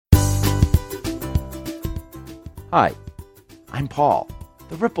Hi, I'm Paul,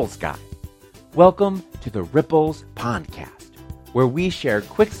 the Ripples guy. Welcome to the Ripples Podcast, where we share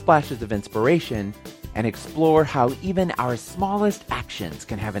quick splashes of inspiration and explore how even our smallest actions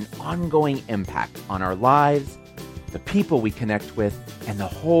can have an ongoing impact on our lives, the people we connect with, and the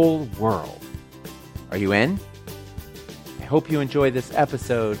whole world. Are you in? I hope you enjoy this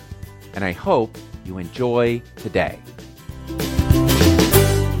episode, and I hope you enjoy today.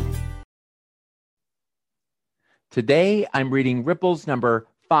 Today, I'm reading Ripples number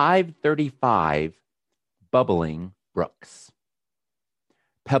 535, Bubbling Brooks.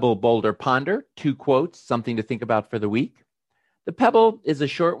 Pebble, Boulder, Ponder, 2 quotes, something to think about for the week. The Pebble is a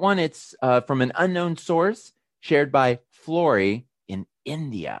short one. It's from an unknown source shared by Flory in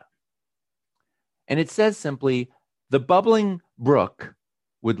India. And it says simply, the bubbling brook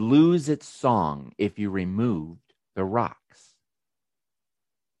would lose its song if you removed the rocks.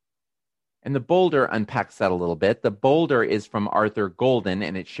 And the boulder unpacks that a little bit. The boulder is from Arthur Golden,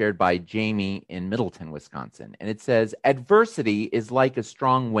 and it's shared by Jamie in Middleton, Wisconsin. And it says, adversity is like a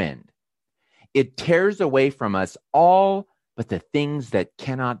strong wind. It tears away from us all but the things that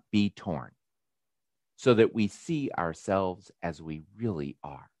cannot be torn, so that we see ourselves as we really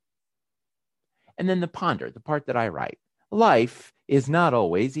are. And then the ponder, the part that I write. Life is not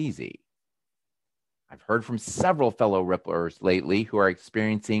always easy. I've heard from several fellow Ripplers lately who are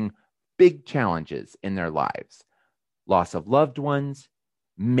experiencing big challenges in their lives. Loss of loved ones,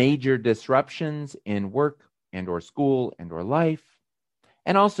 major disruptions in work and or school and or life,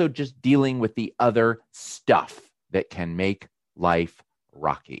 and also just dealing with the other stuff that can make life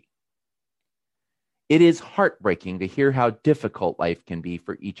rocky. It is heartbreaking to hear how difficult life can be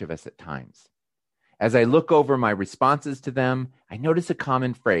for each of us at times. As I look over my responses to them, I notice a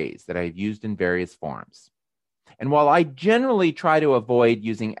common phrase that I've used in various forms. And while I generally try to avoid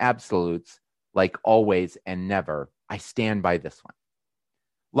using absolutes like always and never, I stand by this one.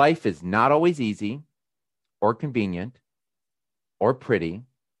 Life is not always easy or convenient or pretty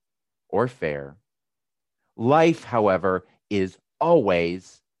or fair. Life, however, is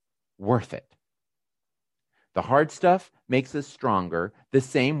always worth it. The hard stuff makes us stronger the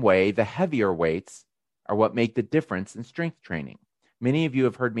same way the heavier weights are what make the difference in strength training. Many of you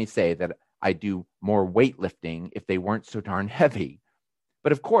have heard me say that I do more weightlifting if they weren't so darn heavy.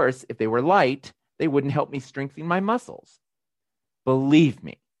 But of course, if they were light, they wouldn't help me strengthen my muscles. Believe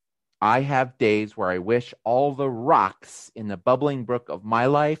me, I have days where I wish all the rocks in the bubbling brook of my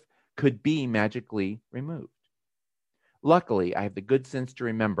life could be magically removed. Luckily, I have the good sense to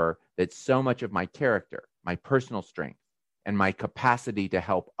remember that so much of my character, my personal strength, and my capacity to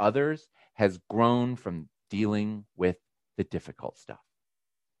help others has grown from dealing with the difficult stuff.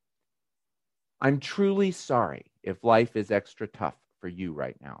 I'm truly sorry if life is extra tough for you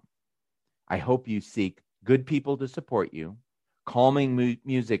right now. I hope you seek good people to support you, calming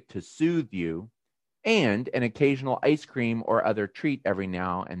music to soothe you, and an occasional ice cream or other treat every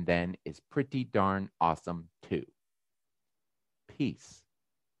now and then is pretty darn awesome too. Peace,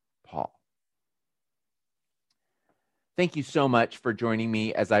 Paul. Thank you so much for joining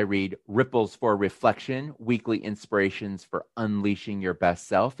me as I read Ripples for Reflection, weekly inspirations for unleashing your best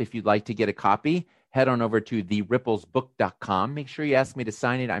self. If you'd like to get a copy, head on over to theripplesbook.com. Make sure you ask me to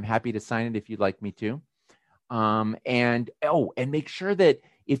sign it. I'm happy to sign it if you'd like me to. And make sure that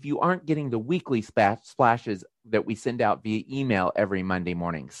if you aren't getting the weekly splashes that we send out via email every Monday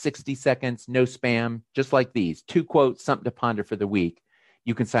morning, 60 seconds, no spam, just like these, 2 quotes, something to ponder for the week,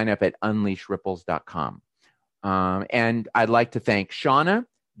 you can sign up at unleashripples.com. And I'd like to thank Shauna,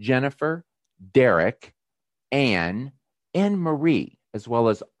 Jennifer, Derek, Anne, and Marie, as well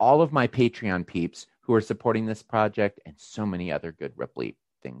as all of my Patreon peeps who are supporting this project and so many other good Ripley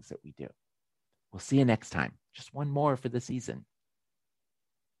things that we do. We'll see you next time. Just one more for the season.